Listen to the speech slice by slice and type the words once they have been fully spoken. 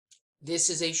This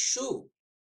is a shoe.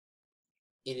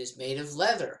 It is made of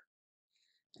leather,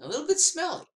 a little bit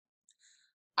smelly.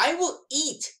 I will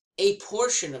eat a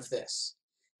portion of this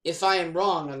if I am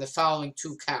wrong on the following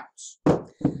two counts.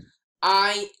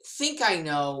 I think I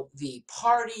know the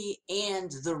party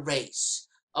and the race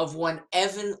of one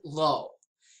Evan Lowe.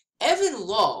 Evan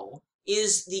Lowe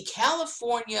is the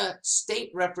California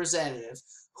state representative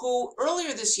who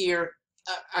earlier this year,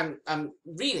 I'm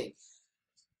reading,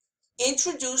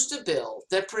 introduced a bill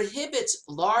that prohibits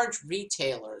large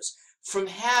retailers from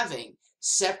having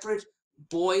separate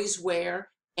boys wear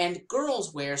and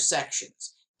girls wear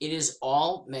sections. It is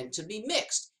all meant to be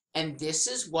mixed. And this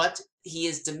is what he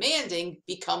is demanding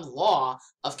become law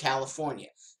of California.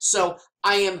 So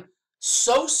I am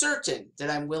so certain that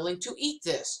I'm willing to eat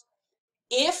this.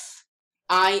 If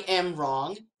I am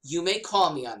wrong, you may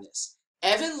call me on this.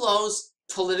 Evan Lowe's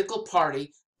political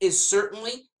party is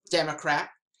certainly Democrat,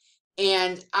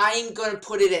 and I'm going to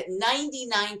put it at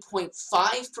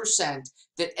 99.5%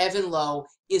 that Evan Lowe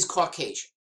is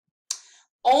Caucasian.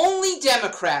 Only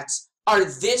Democrats are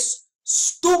this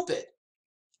stupid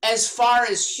as far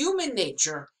as human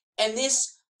nature and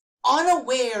this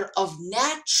unaware of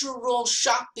natural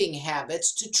shopping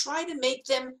habits to try to make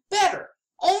them better.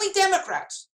 Only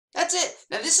Democrats. That's it.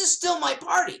 Now, this is still my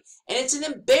party, and it's an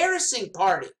embarrassing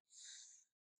party.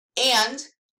 And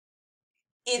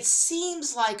it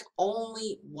seems like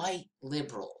only white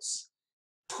liberals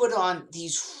put on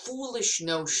these foolish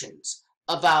notions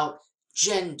about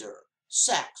gender,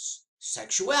 sex,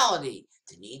 sexuality,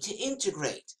 the need to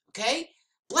integrate, okay?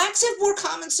 Blacks have more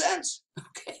common sense,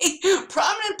 okay?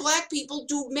 Prominent black people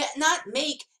do not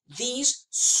make these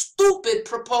stupid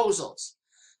proposals.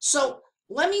 So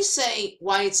let me say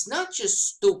why it's not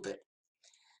just stupid,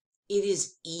 it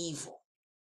is evil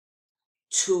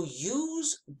to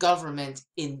use government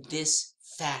in this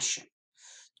fashion,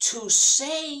 to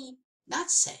say,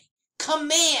 not say,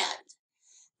 command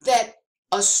that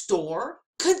a store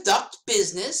conduct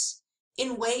business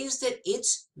in ways that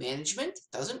its management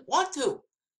doesn't want to,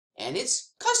 and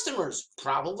its customers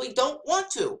probably don't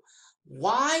want to.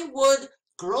 Why would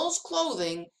girls'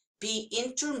 clothing be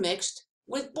intermixed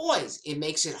with boys? It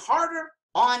makes it harder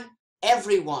on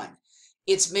everyone.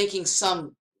 It's making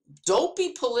some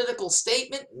dopey political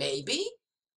statement, maybe.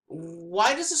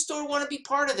 Why does the store want to be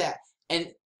part of that?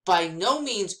 And by no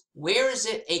means, where is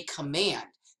it a command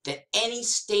that any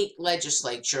state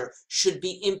legislature should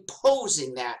be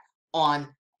imposing that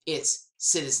on its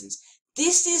citizens?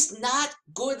 This is not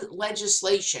good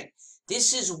legislation.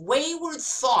 This is wayward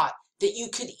thought that you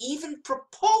could even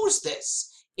propose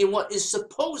this in what is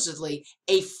supposedly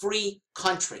a free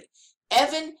country.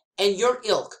 Evan and your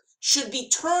ilk should be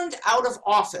turned out of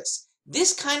office.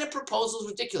 This kind of proposal is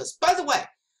ridiculous. By the way,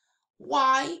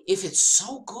 why, if it's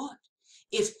so good,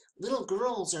 if little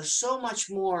girls are so much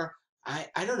more,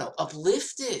 I don't know,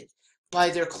 uplifted by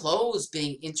their clothes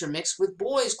being intermixed with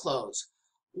boys' clothes,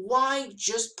 why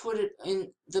just put it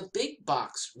in the big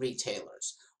box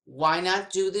retailers? Why not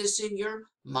do this in your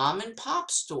mom and pop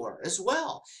store as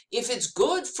well? If it's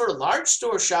good for large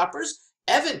store shoppers,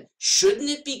 Evan, shouldn't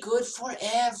it be good for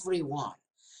everyone?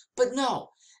 But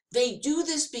no, they do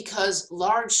this because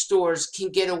large stores can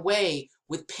get away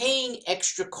with paying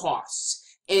extra costs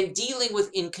and dealing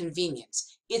with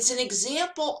inconvenience. It's an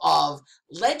example of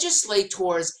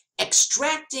legislators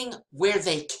extracting where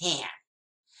they can.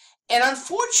 And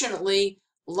unfortunately,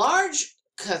 large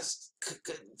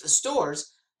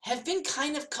stores have been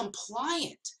kind of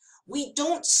compliant. We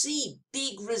don't see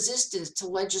big resistance to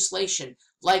legislation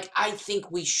like I think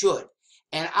we should.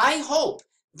 And I hope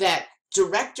that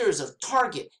directors of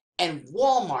Target and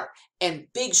Walmart and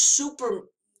big super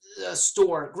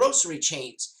store grocery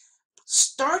chains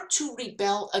start to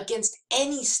rebel against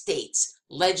any state's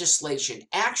legislation,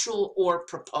 actual or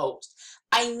proposed.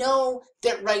 I know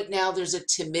that right now there's a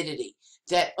timidity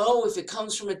that, oh, if it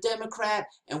comes from a Democrat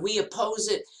and we oppose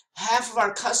it, half of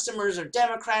our customers are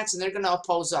Democrats and they're going to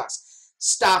oppose us.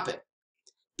 Stop it.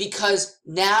 Because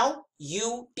now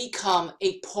you become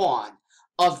a pawn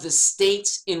of the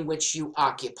states in which you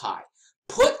occupy.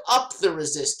 Put up the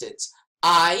resistance.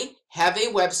 I have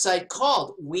a website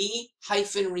called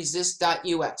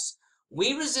we-resist.us.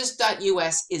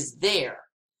 WeResist.us is there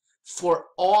for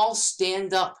all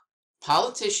stand-up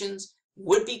politicians,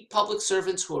 would-be public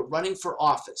servants who are running for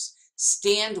office.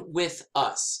 Stand with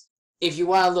us. If you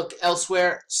want to look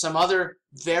elsewhere, some other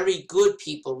very good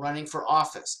people running for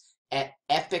office at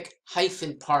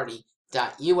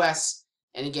epic-party.us.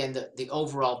 And again, the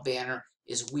overall banner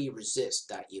is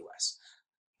weresist.us.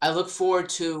 I look forward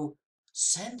to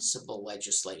sensible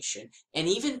legislation, and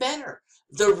even better,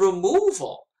 the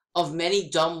removal of many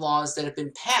dumb laws that have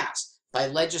been passed by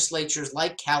legislatures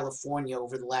like California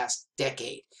over the last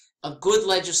decade. A good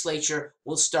legislature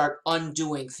will start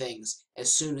undoing things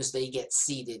as soon as they get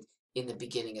seated in the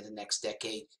beginning of the next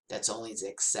decade. That's only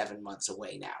like 7 months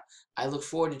away now. I look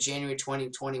forward to January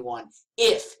 2021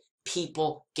 if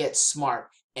people get smart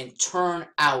and turn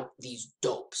out these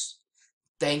dopes.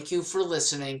 Thank you for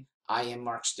listening. I am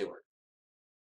Mark Stewart.